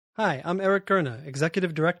Hi, I'm Eric Gurna,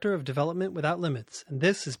 Executive Director of Development Without Limits, and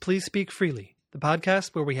this is Please Speak Freely, the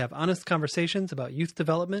podcast where we have honest conversations about youth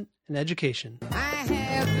development and education. I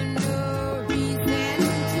have no reason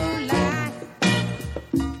to lie.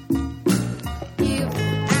 If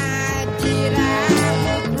I did,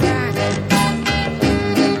 I would cry.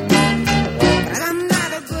 But I'm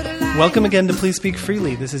not a good liar. Welcome again to Please Speak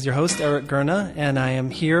Freely. This is your host, Eric Gurna, and I am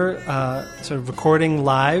here sort of recording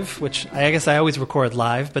live, which I guess I always record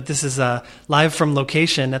live, but this is live from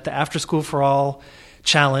location at the After School for All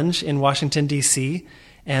Challenge in Washington, D.C.,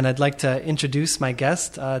 and I'd like to introduce my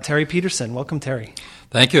guest, Terry Peterson. Welcome, Terry.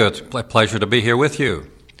 Thank you. It's a pleasure to be here with you.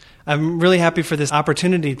 I'm really happy for this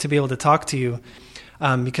opportunity to be able to talk to you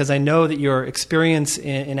because I know that your experience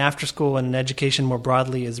in after school and in education more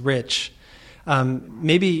broadly is rich.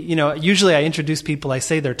 Usually I introduce people, I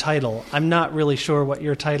say their title. I'm not really sure what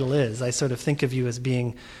your title is. I sort of think of you as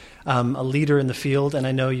being a leader in the field, and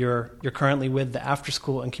I know you're currently with the After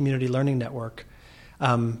School and Community Learning Network.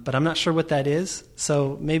 But I'm not sure what that is,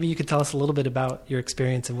 so maybe you could tell us a little bit about your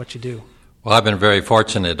experience and what you do. Well, I've been very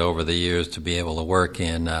fortunate over the years to be able to work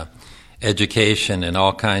in education in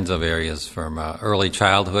all kinds of areas, from early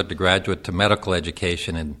childhood to graduate to medical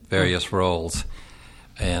education in various roles,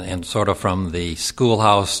 and sort of from the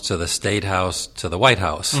schoolhouse to the State House to the White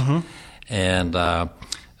House. Mm-hmm. And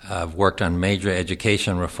I've worked on major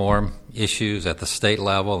education reform issues at the state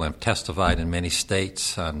level and testified in many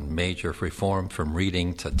states on major reform from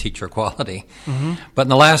reading to teacher quality. Mm-hmm. But in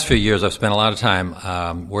the last few years, I've spent a lot of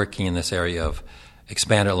time working in this area of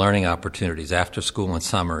expanded learning opportunities, after school and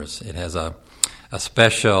summers. It has a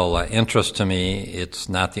special interest to me. It's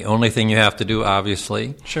not the only thing you have to do,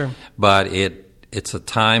 obviously. Sure. But it's a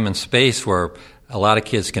time and space where a lot of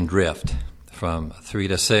kids can drift from 3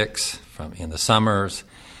 to 6, in the summers.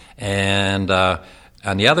 And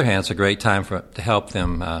on the other hand, it's a great time to help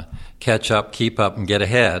them catch up, keep up, and get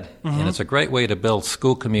ahead. Mm-hmm. And it's a great way to build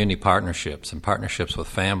school-community partnerships and partnerships with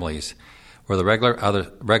families. Where the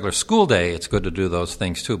regular school day, it's good to do those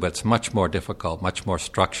things too, but it's much more difficult, much more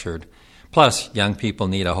structured. Plus, young people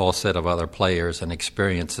need a whole set of other players and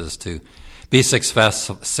experiences to be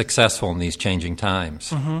successful in these changing times.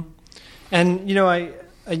 Mm-hmm. And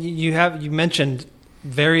you mentioned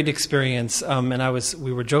varied experience, and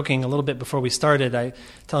we were joking a little bit before we started.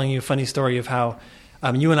 Telling you a funny story of how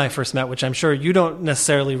you and I first met, which I'm sure you don't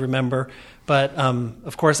necessarily remember, but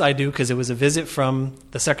of course I do, because it was a visit from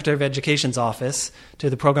the Secretary of Education's office to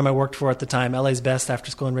the program I worked for at the time, LA's Best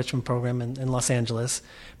After School Enrichment Program in Los Angeles,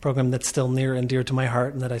 program that's still near and dear to my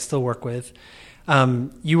heart and that I still work with.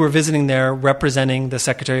 You were visiting there representing the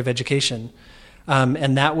Secretary of Education.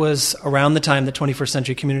 And that was around the time that 21st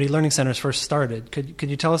Century Community Learning Centers first started. Could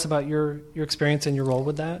you tell us about your experience and your role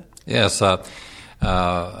with that? Yes.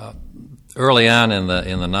 Early on in the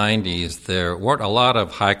 90s, there weren't a lot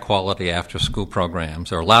of high-quality after-school programs.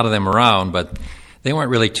 There were a lot of them around, but they weren't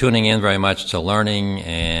really tuning in very much to learning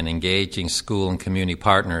and engaging school and community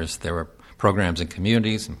partners. There were programs in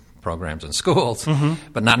communities and programs in schools, mm-hmm.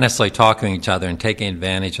 but not necessarily talking to each other and taking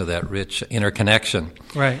advantage of that rich interconnection.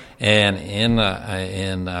 Right. And in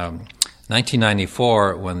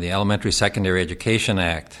 1994, when the Elementary Secondary Education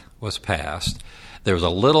Act was passed, there was a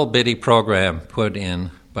little bitty program put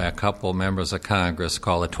in by a couple members of Congress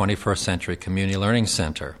called the 21st Century Community Learning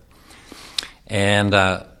Center. And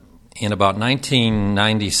in about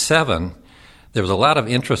 1997, there was a lot of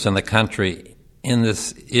interest in the country in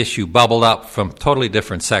this issue, bubbled up from totally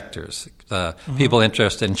different sectors. Mm-hmm. People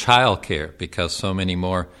interested in child care, because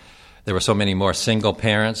there were so many more single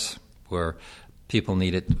parents where people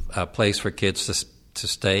needed a place for kids to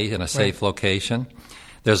stay in a safe location.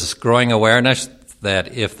 There's this growing awareness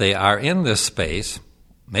that if they are in this space,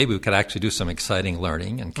 maybe we could actually do some exciting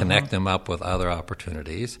learning and connect them up with other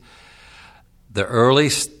opportunities. The early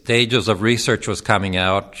stages of research was coming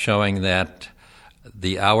out showing that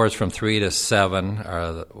the hours from 3 to 7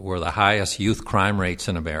 were the highest youth crime rates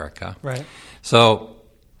in America. Right. So,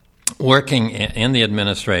 working in the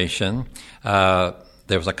administration, there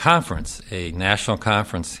was a conference, a national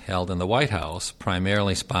conference held in the White House,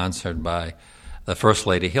 primarily sponsored by the First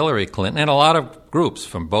Lady Hillary Clinton, and a lot of groups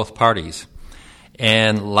from both parties.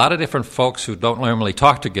 And a lot of different folks who don't normally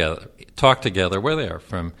talk together were there,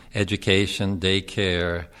 from education,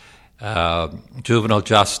 daycare, juvenile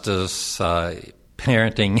justice,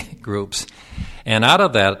 parenting groups. And out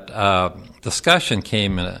of that discussion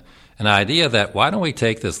came an idea that why don't we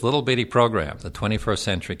take this little bitty program, the 21st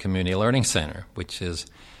Century Community Learning Center, which is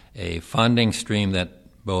a funding stream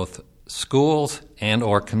that both schools and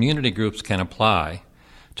or community groups can apply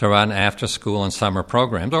to run after-school and summer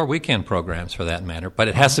programs, or weekend programs for that matter, but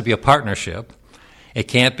it has to be a partnership. It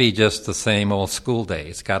can't be just the same old school day.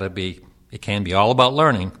 It can be all about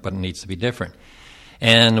learning, but it needs to be different.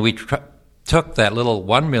 And we took that little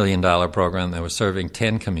 $1 million program that was serving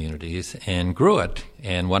 10 communities and grew it.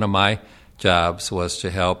 And one of my jobs was to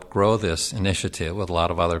help grow this initiative with a lot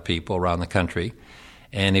of other people around the country.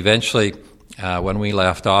 And eventually, when we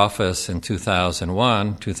left office in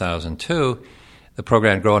 2001, 2002, the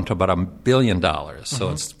program had grown to about $1 billion. So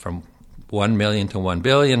it's from 1 million to 1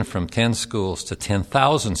 billion, from 10 schools to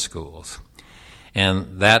 10,000 schools.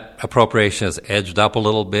 And that appropriation has edged up a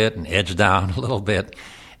little bit and edged down a little bit.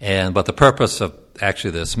 But the purpose of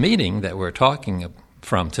actually this meeting that we're talking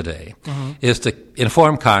from today is to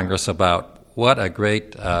inform Congress about what a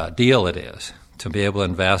great deal it is to be able to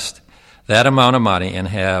invest that amount of money and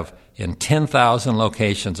have in 10,000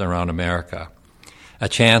 locations around America a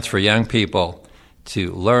chance for young people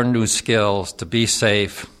to learn new skills, to be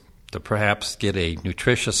safe, to perhaps get a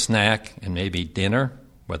nutritious snack and maybe dinner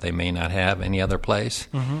where they may not have any other place,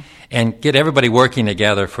 and get everybody working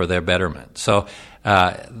together for their betterment. So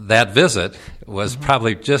that visit was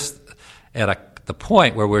probably just at the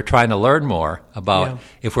point where we're trying to learn more about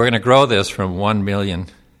if we're going to grow this from 1 million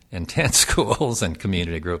and 10 schools and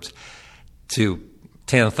community groups to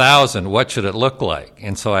 10,000, what should it look like?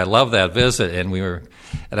 And so I love that visit, and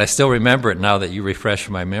I still remember it now that you refresh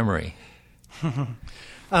my memory.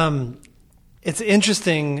 It's an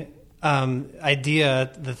interesting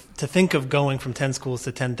idea to think of going from 10 schools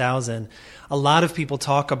to 10,000. A lot of people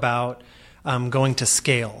talk about going to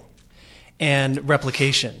scale and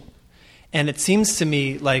replication. And it seems to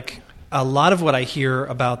me like a lot of what I hear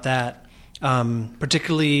about that,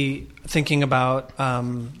 particularly thinking about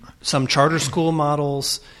some charter school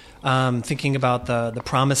models, thinking about the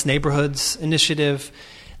Promise Neighborhoods initiative,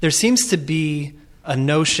 there seems to be a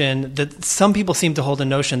notion that some people seem to hold a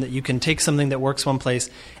notion that you can take something that works one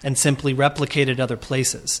place and simply replicate it other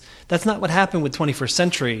places. That's not what happened with 21st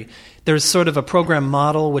Century. There's sort of a program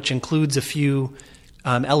model which includes a few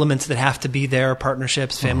elements that have to be there: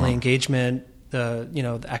 partnerships, family engagement,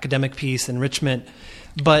 the academic piece, enrichment.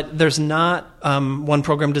 But there's not one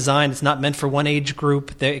program design. It's not meant for one age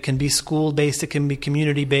group. It can be school-based. It can be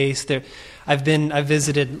community-based. I've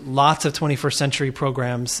visited lots of 21st Century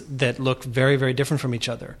programs that look very, very different from each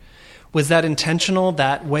other. Was that intentional,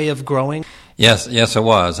 that way of growing? Yes, it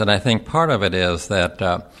was. And I think part of it is that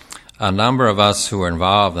a number of us who were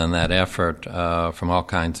involved in that effort from all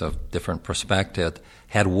kinds of different perspectives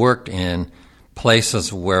had worked in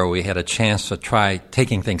places where we had a chance to try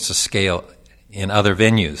taking things to scale in other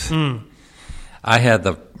venues. I had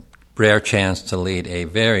the rare chance to lead a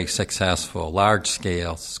very successful,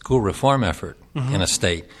 large-scale school reform effort in a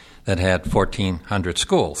state that had 1,400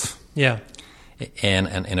 schools. Yeah. And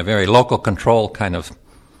in a very local control kind of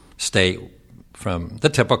state, from the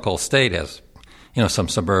typical state has, some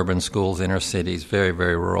suburban schools, inner cities, very,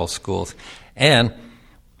 very rural schools. And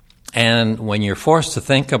when you're forced to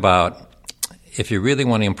think about if you really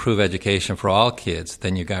want to improve education for all kids,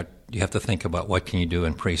 then you have to think about what can you do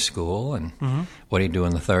in preschool and what do you do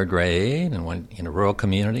in the third grade, and what, in a rural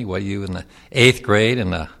community, what do you do in the 8th grade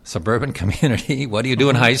in a suburban community, what do you do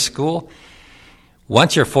in high school?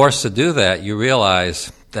 Once you're forced to do that, you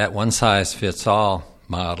realize that one-size-fits-all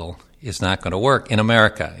model is not going to work in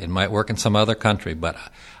America. It might work in some other country, but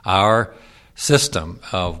our system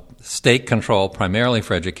of state control primarily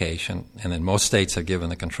for education, and then most states have given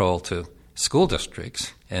the control to school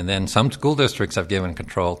districts, and then some school districts have given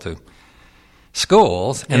control to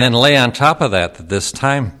schools, and then lay on top of that this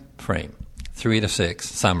time frame, 3 to 6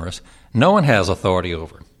 summers, no one has authority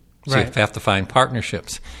over. So you have to find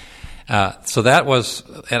partnerships. So that was,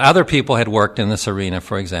 and other people had worked in this arena,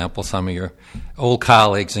 for example, some of your old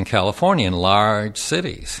colleagues in California in large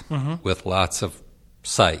cities with lots of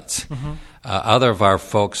sites. Other of our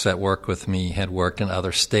folks that worked with me had worked in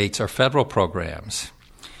other states or federal programs.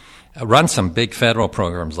 Run some big federal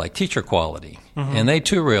programs like Teacher Quality. And they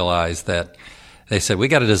too realized that they said, we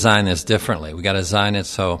got to design this differently. We got to design it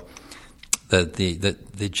so that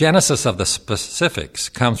the genesis of the specifics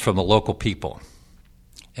comes from the local people.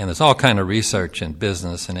 And there's all kind of research in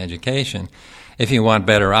business and education. If you want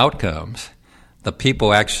better outcomes, the people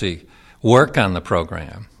who actually work on the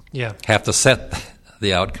program have to set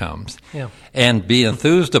the outcomes and be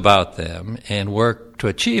enthused about them and work to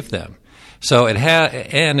achieve them. So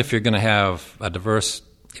and if you're going to have a diverse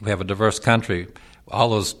country, all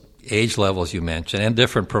those age levels you mentioned and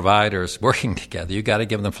different providers working together, you got to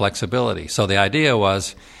give them flexibility. So the idea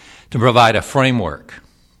was to provide a framework.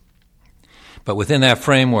 But within that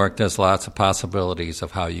framework, there's lots of possibilities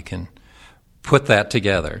of how you can put that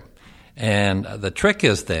together. And the trick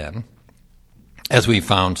is then as we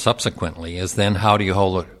found subsequently, is then how do you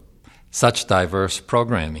hold such diverse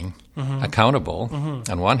programming accountable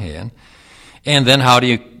on one hand, and then how do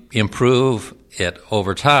you improve it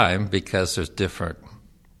over time, because there's different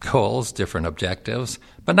goals, different objectives,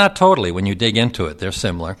 but not totally. When you dig into it, they're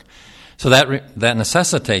similar. So that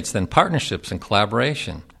necessitates then partnerships and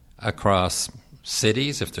collaboration across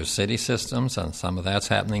cities, if there's city systems, and some of that's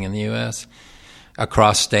happening in the U.S.,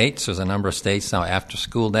 across states. There's a number of states now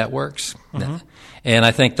after-school networks. And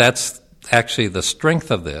I think that's actually the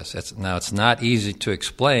strength of this. It's not easy to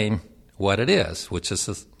explain what it is, which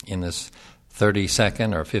is in this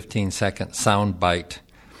 30-second or 15-second soundbite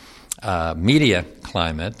media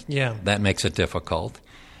climate. Yeah. That makes it difficult.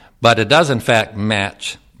 But it does, in fact,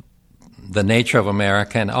 match the nature of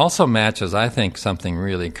America, and also matches, I think, something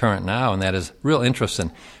really current now, and that is real interest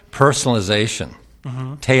in personalization,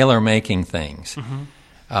 tailor-making things,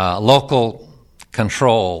 local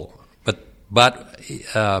control. But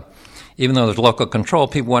even though there's local control,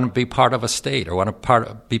 people want to be part of a state or want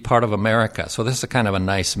to be part of America. So this is kind of a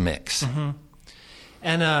nice mix.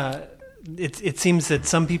 And it seems that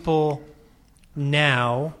some people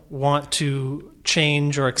now want to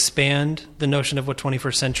change or expand the notion of what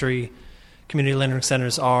 21st century community learning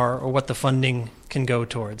centers are, or what the funding can go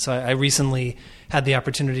towards. So I recently had the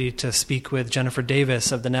opportunity to speak with Jennifer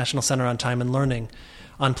Davis of the National Center on Time and Learning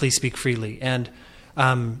on Please Speak Freely. And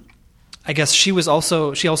I guess she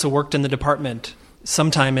also worked in the department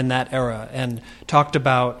sometime in that era and talked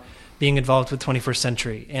about being involved with 21st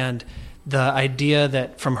century, and the idea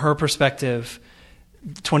that from her perspective,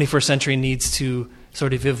 21st century needs to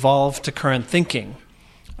sort of evolve to current thinking,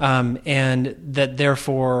 and that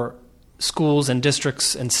therefore schools and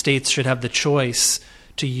districts and states should have the choice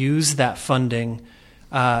to use that funding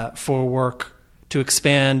for work to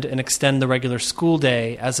expand and extend the regular school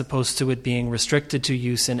day, as opposed to it being restricted to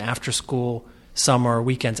use in after-school, summer,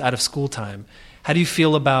 weekends, out-of-school time. How do you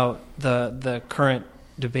feel about the current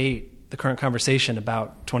debate, the current conversation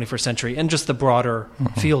about 21st century and just the broader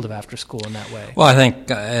field of after-school in that way? Well, I think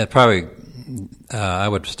probably I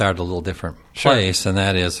would start at a little different place, and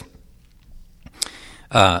that is,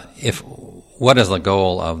 what is the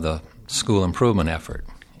goal of the school improvement effort,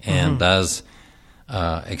 and does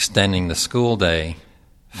extending the school day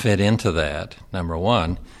fit into that, number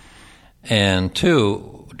one, and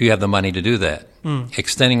two, do you have the money to do that?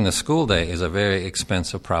 Extending the school day is a very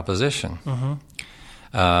expensive proposition.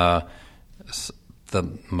 The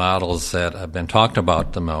models that have been talked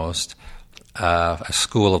about the most, a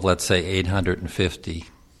school of, let's say, 850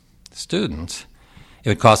 students, it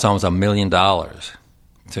would cost almost $1 million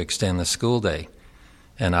to extend the school day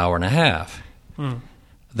an hour and a half.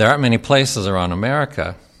 There aren't many places around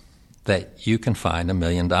America that you can find $1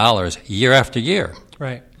 million year after year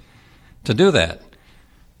to do that.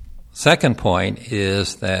 Second point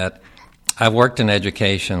is that I've worked in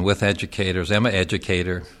education with educators. I'm an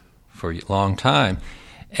educator for a long time,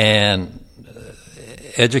 and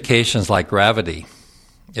education's like gravity.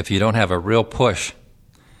 If you don't have a real push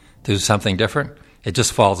to do something different, it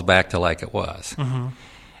just falls back to like it was.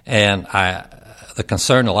 And the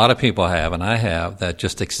concern a lot of people have, and I have, that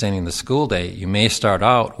just extending the school day, you may start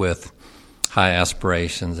out with high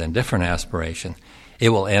aspirations and different aspirations. It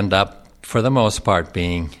will end up, for the most part,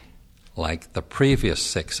 being like the previous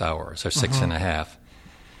 6 hours or 6.5.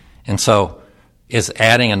 And so is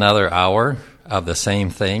adding another hour of the same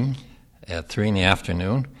thing at 3 in the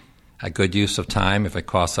afternoon a good use of time if it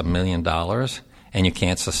costs $1 million and you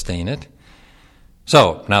can't sustain it?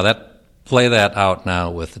 So now play that out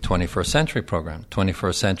now with the 21st Century program,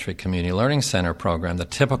 21st Century Community Learning Center program. The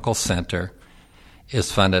typical center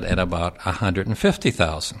is funded at about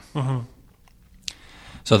 $150,000.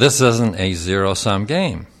 So this isn't a zero-sum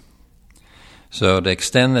game. So to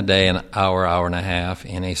extend the day an hour, hour and a half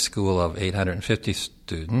in a school of 850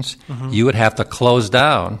 students, you would have to close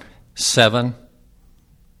down 7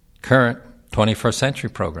 current 21st century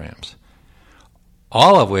programs,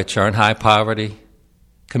 all of which are in high-poverty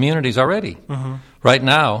communities already. Right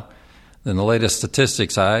now, in the latest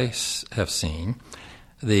statistics I have seen,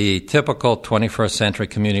 the typical 21st Century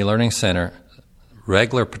Community Learning Center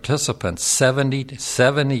regular participants,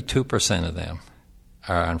 72% of them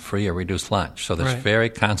are on free or reduced lunch. So that's very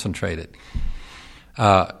concentrated.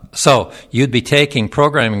 So you'd be taking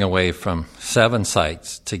programming away from 7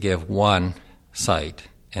 sites to give 1 site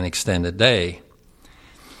an extended day.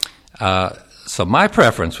 So my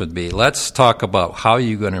preference would be, let's talk about how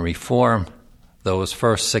you're going to reform those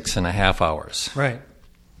first 6.5 hours.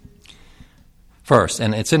 First,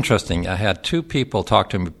 and it's interesting, I had 2 people talk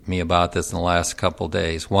to me about this in the last couple of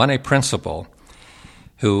days. One, a principal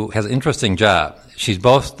who has an interesting job. She's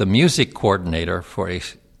both the music coordinator for a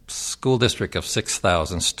school district of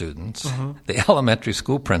 6,000 students, the elementary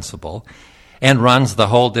school principal, and runs the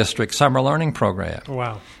whole district summer learning program.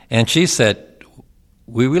 Wow. And she said,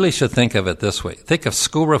 we really should think of it this way. Think of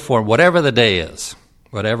school reform, whatever the day is,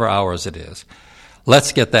 whatever hours it is.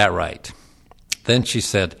 Let's get that right. Then she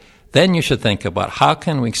said, then you should think about how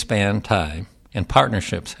can we expand time and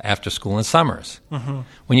partnerships after school and summers.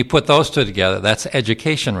 When you put those two together, that's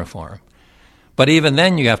education reform. But even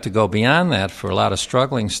then, you have to go beyond that for a lot of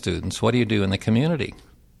struggling students. What do you do in the community?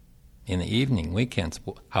 In the evening, weekends,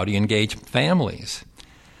 how do you engage families?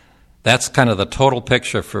 That's kind of the total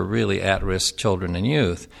picture for really at-risk children and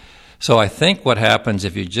youth. So I think what happens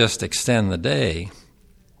if you just extend the day,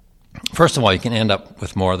 first of all, you can end up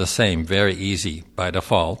with more of the same, very easy by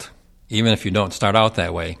default, even if you don't start out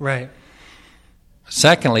that way. Right.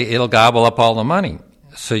 Secondly, it'll gobble up all the money.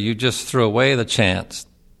 So you just threw away the chance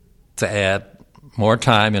to add more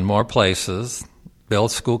time in more places,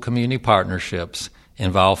 build school community partnerships,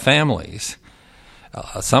 involve families.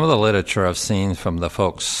 Some of the literature I've seen from the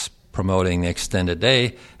folks promoting the extended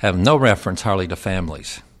day have no reference hardly to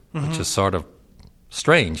families, which is sort of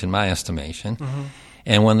strange in my estimation.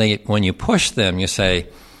 And when you push them, you say,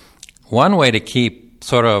 one way to keep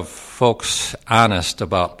sort of folks honest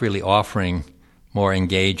about really offering more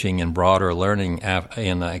engaging and broader learning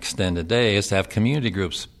in an extended day is to have community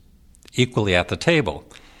groups equally at the table,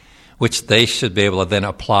 which they should be able to then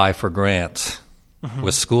apply for grants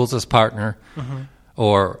with schools as partner,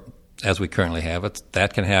 or as we currently have it,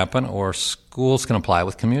 that can happen, or schools can apply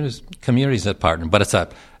with communities that partner. But it's an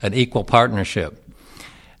equal partnership.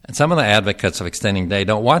 And some of the advocates of extending day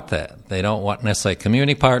don't want that. They don't want necessarily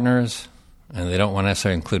community partners, and they don't want to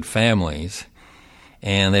necessarily include families.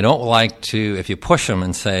 And they don't like to, if you push them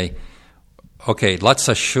and say, okay, let's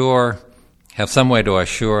have some way to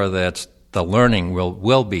assure that the learning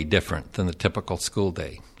will be different than the typical school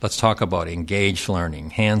day. Let's talk about engaged learning,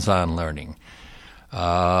 hands-on learning,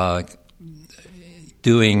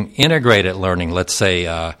 doing integrated learning, let's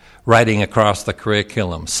say writing across the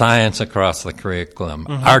curriculum, science across the curriculum,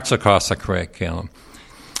 arts across the curriculum.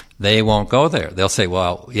 They won't go there. They'll say,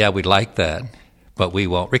 well, yeah, we'd like that, but we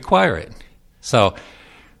won't require it. So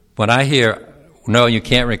when I hear, no, you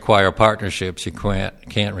can't require partnerships, you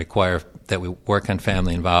can't require that we work on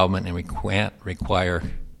family involvement, and we can't require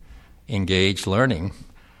engaged learning,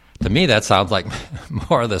 to me that sounds like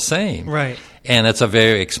more of the same. Right. And it's a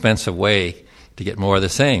very expensive way to get more of the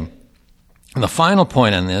same. And the final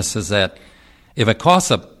point on this is that if it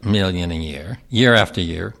costs $1 million a year, year after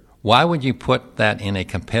year, why would you put that in a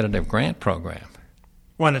competitive grant program?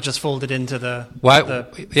 Why not just fold it into the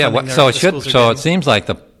So it seems like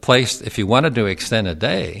the place, if you want to do extended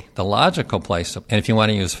day, the logical place, and if you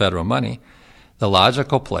want to use federal money, the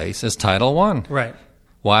logical place is Title I. Right.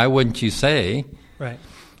 Why wouldn't you say? Right.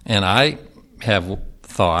 And I have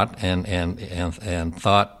thought and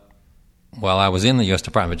thought while I was in the U.S.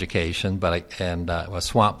 Department of Education, I was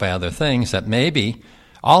swamped by other things, that maybe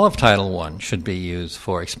all of Title I should be used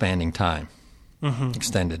for expanding time,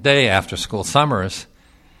 extended day, after school summers.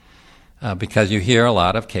 Because you hear a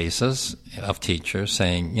lot of cases of teachers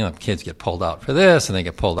saying, kids get pulled out for this and they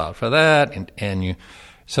get pulled out for that,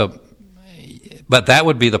 but that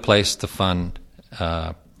would be the place to fund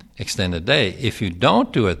extended day. If you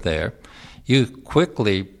don't do it there, you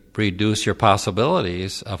quickly reduce your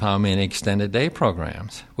possibilities of how many extended day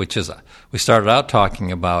programs, which is, we started out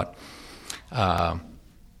talking about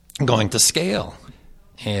going to scale.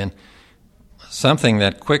 And something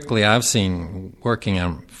that quickly I've seen working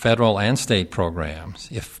on federal and state programs,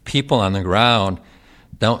 if people on the ground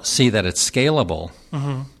don't see that it's scalable,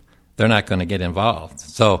 they're not going to get involved.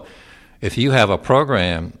 So if you have a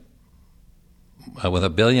program with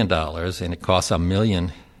 $1 billion and it costs $1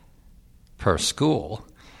 million per school,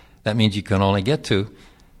 that means you can only get to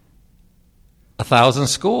 1,000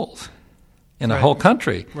 schools in the whole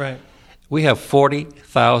country. Right. We have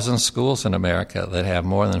 40,000 schools in America that have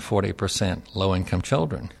more than 40% low-income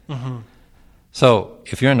children. So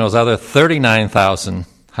if you're in those other 39,000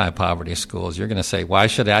 high-poverty schools, you're going to say, why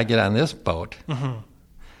should I get on this boat?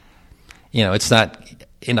 It's not,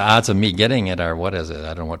 in the odds of me getting it are, what is it?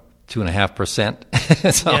 I don't know,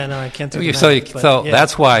 2.5%? So, yeah, no, I can't do that.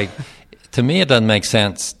 That's why, to me, it doesn't make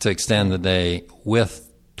sense to extend the day with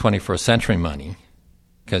 21st century money,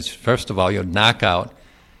 because first of all, you'd knock out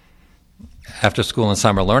after school and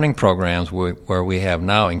summer learning programs where we have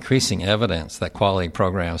now increasing evidence that quality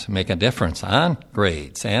programs make a difference on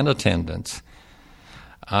grades and attendance,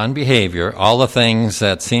 on behavior, all the things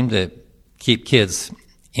that seem to keep kids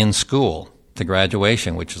in school to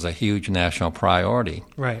graduation, which is a huge national priority.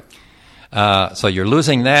 Right. So you're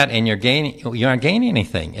losing that, and you aren't gaining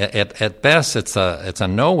anything. At best, it's a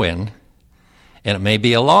no-win, and it may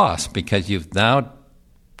be a loss because you've now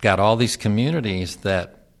got all these communities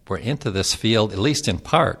that were into this field, at least in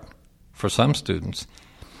part, for some students,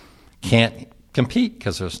 can't compete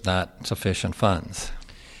because there's not sufficient funds.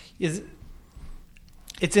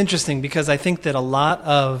 It's interesting because I think that a lot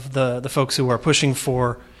of the folks who are pushing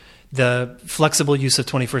for the flexible use of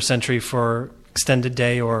 21st century for extended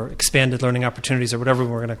day or expanded learning opportunities or whatever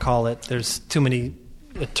we're going to call it, there's too many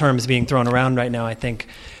terms being thrown around right now, I think.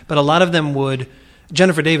 But a lot of them would,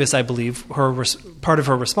 Jennifer Davis, I believe, part of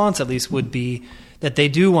her response at least would be that they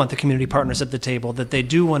do want the community partners at the table, that they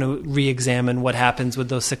do want to re-examine what happens with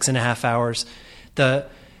those 6.5 hours.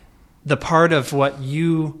 The part of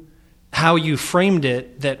how you framed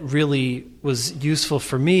it that really was useful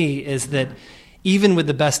for me is that even with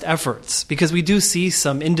the best efforts, because we do see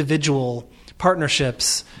some individual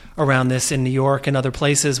partnerships around this in New York and other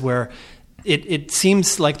places where it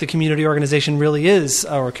seems like the community organization really is,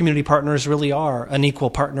 or community partners really are, an equal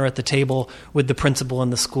partner at the table with the principal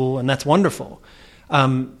and the school, and that's wonderful.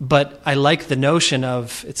 But I like the notion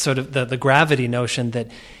of, it's sort of the gravity notion that,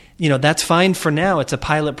 that's fine for now. It's a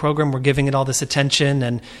pilot program. We're giving it all this attention,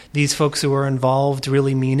 and these folks who are involved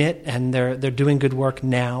really mean it, and they're doing good work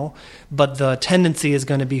now. But the tendency is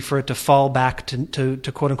going to be for it to fall back to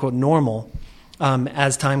quote unquote normal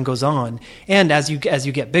as time goes on, and as you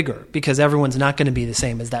get bigger, because everyone's not going to be the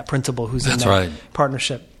same as that principal who's in that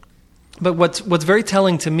partnership. But what's very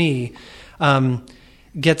telling to me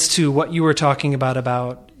gets to what you were talking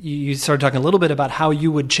about. You started talking a little bit about how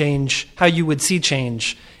you would see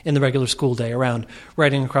change in the regular school day around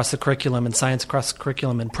writing across the curriculum and science across the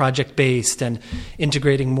curriculum and project-based and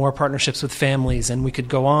integrating more partnerships with families, and we could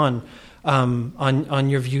go on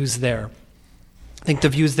your views there. I think the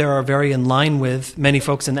views there are very in line with many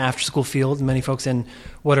folks in the after-school field, many folks in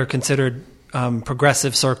what are considered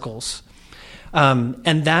progressive circles.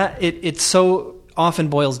 And that it so often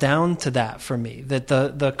boils down to that for me, that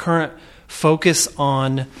the current focus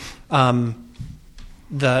on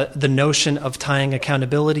the notion of tying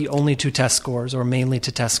accountability only to test scores or mainly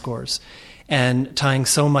to test scores, and tying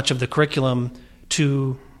so much of the curriculum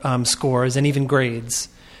to scores and even grades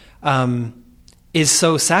is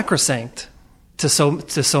so sacrosanct to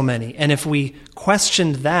so many. And if we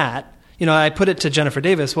questioned that, I put it to Jennifer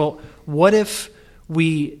Davis, well, what if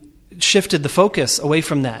we shifted the focus away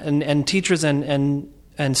from that, and teachers and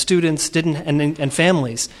students didn't, and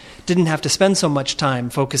families didn't have to spend so much time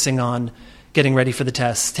focusing on getting ready for the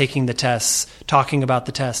tests, taking the tests, talking about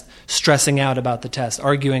the test, stressing out about the test,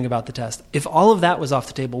 arguing about the test. If all of that was off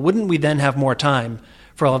the table, wouldn't we then have more time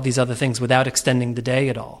for all of these other things without extending the day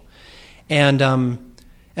at all?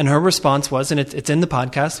 And her response was, and it's in the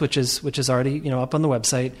podcast, which is already up on the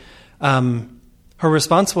website. Her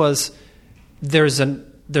response was, there's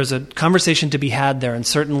a conversation to be had there, and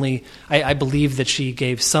certainly I believe that she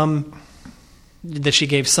gave some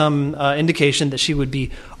indication that she would be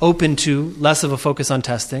open to less of a focus on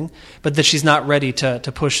testing, but that she's not ready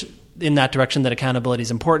to push in that direction, that accountability is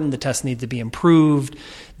important, the tests need to be improved,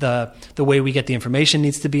 the way we get the information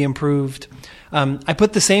needs to be improved. I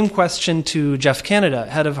put the same question to Jeff Canada,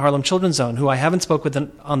 head of Harlem Children's Zone, who I haven't spoke with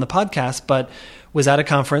on the podcast, but was at a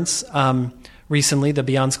conference recently, the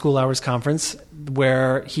Beyond School Hours conference,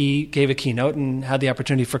 where he gave a keynote and had the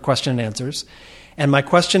opportunity for question and answers. And my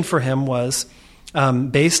question for him was,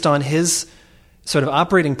 based on his sort of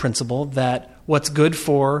operating principle that what's good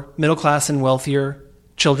for middle class and wealthier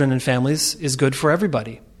children and families is good for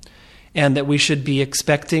everybody, and that we should be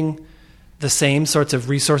expecting the same sorts of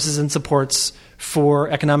resources and supports for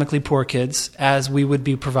economically poor kids as we would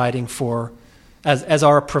be providing as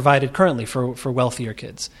are provided currently for wealthier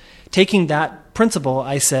kids. Taking that principle,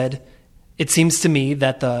 I said, it seems to me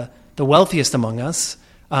that the wealthiest among us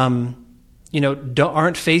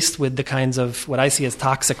aren't faced with the kinds of what I see as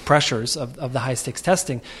toxic pressures of the high-stakes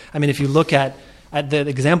testing. I mean, if you look at the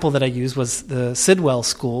example that I used was the Sidwell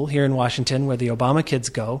School here in Washington, where the Obama kids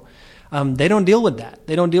go. They don't deal with that.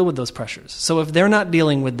 They don't deal with those pressures. So if they're not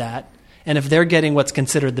dealing with that, and if they're getting what's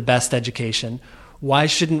considered the best education, why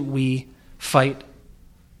shouldn't we fight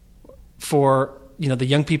for the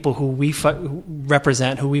young people who we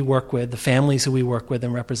represent, who we work with, the families who we work with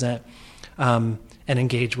and represent and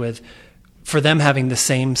engage with, for them having the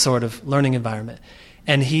same sort of learning environment?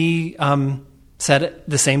 And he said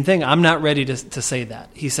the same thing. I'm not ready to say that.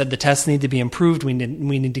 He said the tests need to be improved. We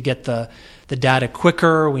need to get the data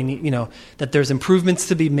quicker. We need that there's improvements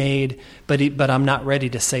to be made, but I'm not ready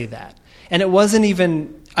to say that. And it wasn't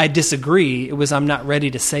even I disagree. It was I'm not ready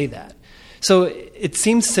to say that. So it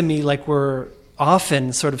seems to me like we're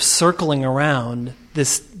often sort of circling around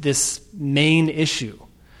this main issue,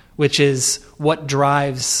 which is what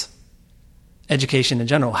drives education in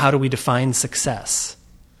general. How do we define success?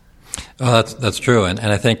 Well, that's true, and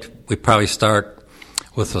I think we probably start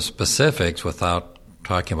with the specifics without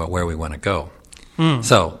talking about where we want to go.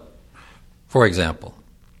 So, for example,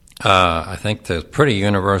 I think there's pretty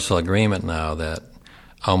universal agreement now that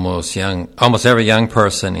almost every young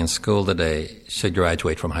person in school today should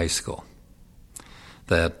graduate from high school.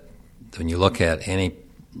 That when you look at any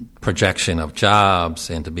projection of jobs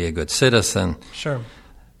and to be a good citizen, Sure.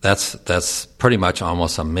 that's pretty much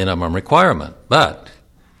almost a minimum requirement. But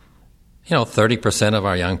 30% of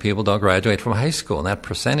our young people don't graduate from high school, and that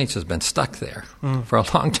percentage has been stuck there for a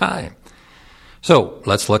long time. So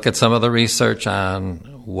let's look at some of the research on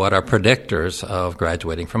what are predictors of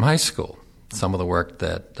graduating from high school. Some of the work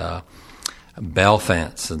that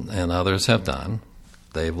Belfance and others have done.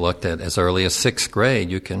 They've looked at as early as 6th grade.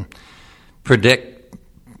 You can predict,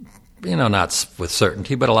 not with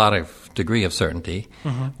certainty, but a lot of degree of certainty,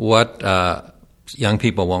 what young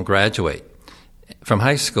people won't graduate from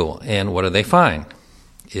high school. And what do they find?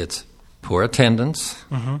 It's poor attendance.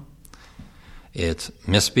 It's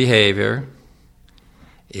misbehavior.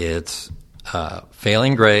 It's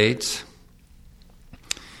failing grades.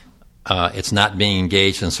 It's not being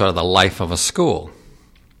engaged in sort of the life of a school.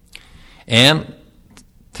 And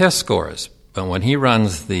test scores. But when he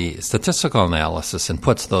runs the statistical analysis and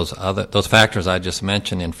puts those factors I just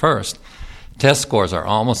mentioned in first, test scores are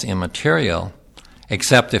almost immaterial,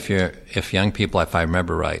 except if young people, if I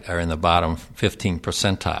remember right, are in the bottom 15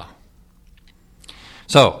 percentile.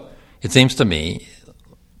 So it seems to me,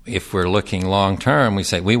 if we're looking long term, we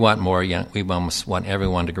say we want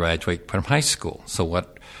everyone to graduate from high school.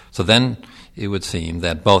 So then it would seem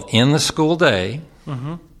that both in the school day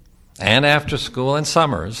and after school and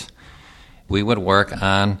summers, we would work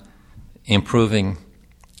on improving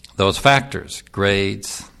those factors,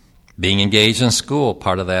 grades, being engaged in school.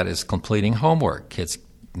 Part of that is completing homework. Kids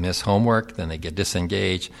miss homework, then they get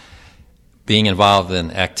disengaged. Being involved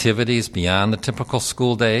in activities beyond the typical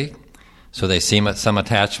school day, so they see some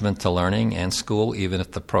attachment to learning and school, even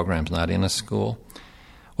if the program's not in a school.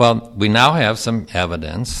 Well, we now have some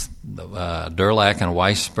evidence. Durlak and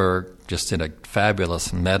Weisberg just did a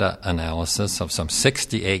fabulous meta-analysis of some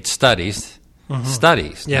 68 studies,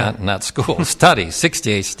 not schools, studies,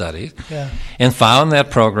 68 studies, and found that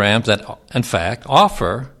programs that, in fact,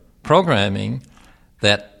 offer programming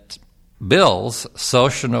that builds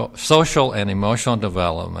social and emotional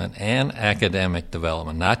development and academic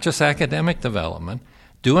development, not just academic development,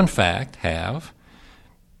 do in fact have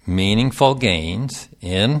meaningful gains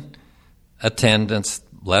in attendance,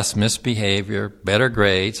 less misbehavior, better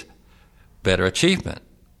grades, better achievement.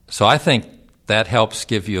 So I think that helps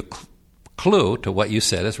give you a clue to what you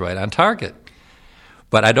said is right on target.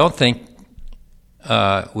 But I don't think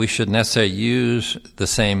we should necessarily use the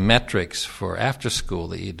same metrics for after school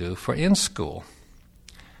that you do for in school,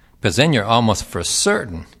 because then you're almost for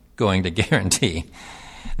certain going to guarantee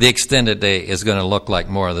the extended day is going to look like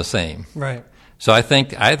more of the same. Right. So I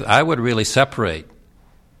think I would really separate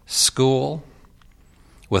school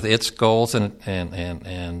with its goals and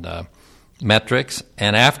metrics,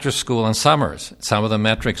 and after school and summers. Some of the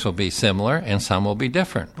metrics will be similar and some will be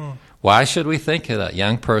different. Why should we think that a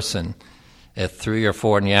young person at 3 or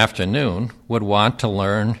 4 in the afternoon would want to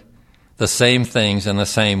learn the same things in the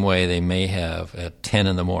same way they may have at 10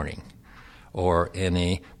 in the morning, or in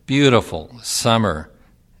a beautiful summer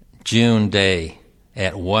June day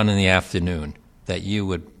at 1 in the afternoon, that you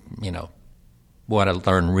would, want to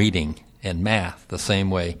learn reading and math the same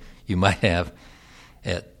way you might have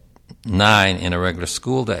at 9 in a regular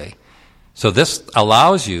school day. So this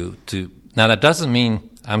allows you to, now that doesn't mean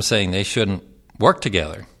I'm saying they shouldn't work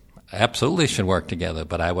together. Absolutely should work together,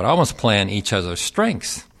 but I would almost plan each other's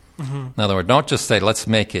strengths. In other words, don't just say, let's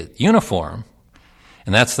make it uniform,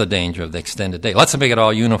 and that's the danger of the extended day. Let's make it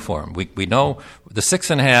all uniform. We know the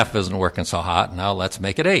 6.5 isn't working so hot, now let's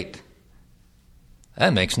make it 8.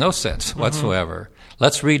 That makes no sense whatsoever.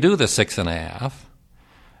 Let's redo the 6.5.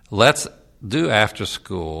 Let's do after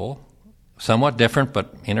school, somewhat different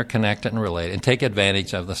but interconnected and related, and take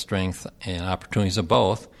advantage of the strength and opportunities of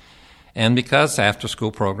both. And because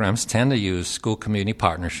after-school programs tend to use school-community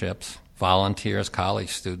partnerships, volunteers, college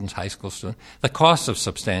students, high school students, the costs are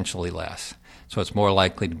substantially less. So it's more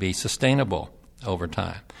likely to be sustainable over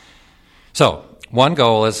time. So one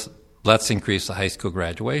goal is let's increase the high school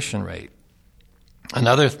graduation rate.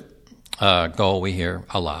 Another goal we hear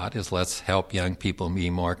a lot is let's help young people be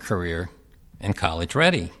more career and college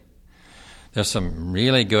ready. There's some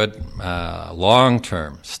really good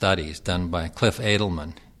long-term studies done by Cliff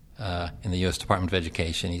Edelman in the U.S. Department of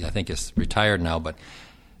Education. I think he's retired now, but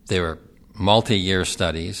they were multi-year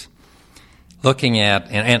studies looking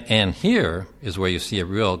at, and here is where you see a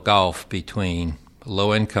real gulf between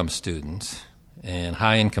low-income students and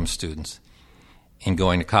high-income students in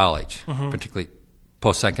going to college, particularly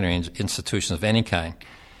post-secondary institutions of any kind.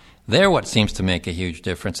 There, what seems to make a huge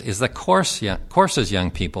difference is the courses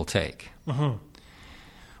young people take.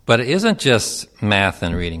 But it isn't just math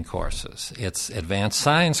and reading courses. It's advanced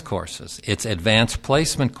science courses. It's advanced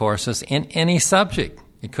placement courses in any subject.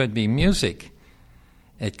 It could be music.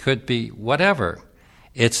 It could be whatever.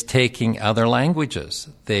 It's taking other languages.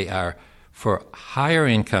 They are for higher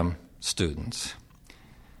income students.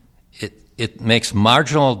 It makes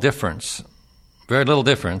marginal difference, very little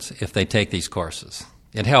difference, if they take these courses.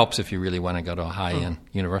 It helps if you really want to go to a high-end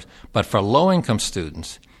university. But for low-income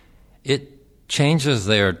students, it changes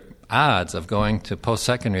their odds of going to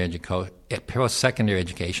post-secondary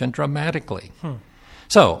education dramatically.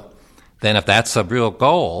 So then if that's a real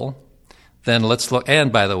goal, then let's look.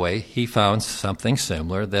 And by the way, he found something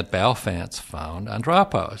similar that Balfant found on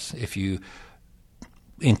dropouts. If you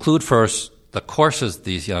include first the courses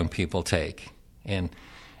these young people take and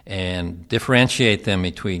differentiate them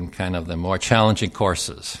between kind of the more challenging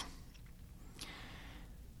courses,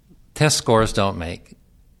 test scores don't make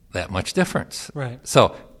that much difference. Right.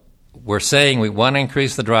 So we're saying we want to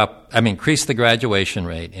increase the graduation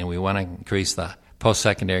rate, and we want to increase the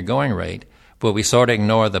post-secondary going rate, but we sort of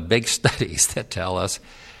ignore the big studies that tell us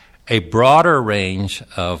a broader range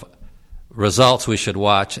of results we should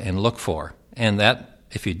watch and look for. And that,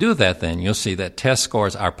 if you do that, then you'll see that test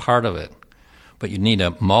scores are part of it, but you need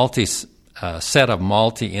a set of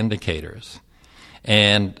multi-indicators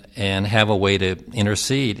and have a way to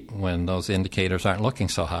intercede when those indicators aren't looking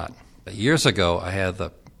so hot. Years ago, I had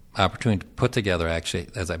the opportunity to put together, actually,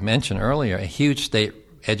 as I mentioned earlier, a huge state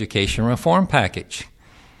education reform package.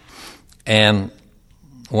 And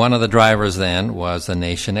one of the drivers then was the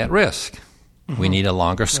nation at risk. We need a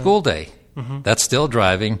longer school day. That's still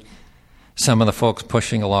driving some of the folks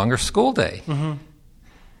pushing a longer school day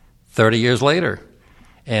 30 years later.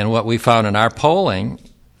 And what we found in our polling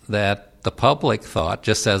that the public thought,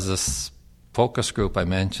 just as this focus group I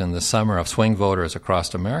mentioned this summer of swing voters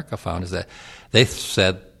across America found, is that they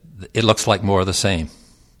said it looks like more of the same.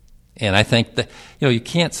 And I think that, you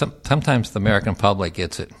can't, sometimes the American public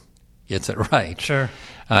gets it right. Sure.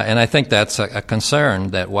 And I think that's a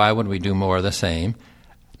concern, that why would we do more of the same?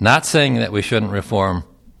 Not saying that we shouldn't reform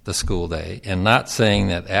the school day, and not saying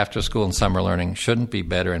that after school and summer learning shouldn't be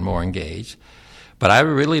better and more engaged, but I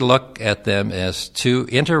really look at them as two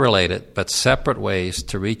interrelated but separate ways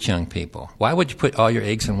to reach young people. Why would you put all your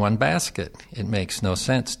eggs in one basket? It makes no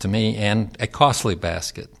sense to me, and a costly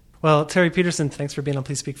basket. Well, Terry Peterson, thanks for being on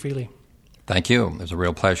Please Speak Freely. Thank you. It was a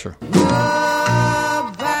real pleasure.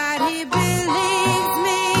 Nobody believes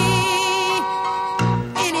me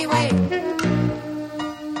anyway.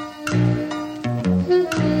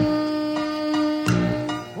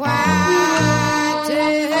 Why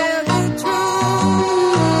tell the truth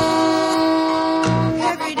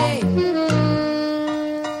every day?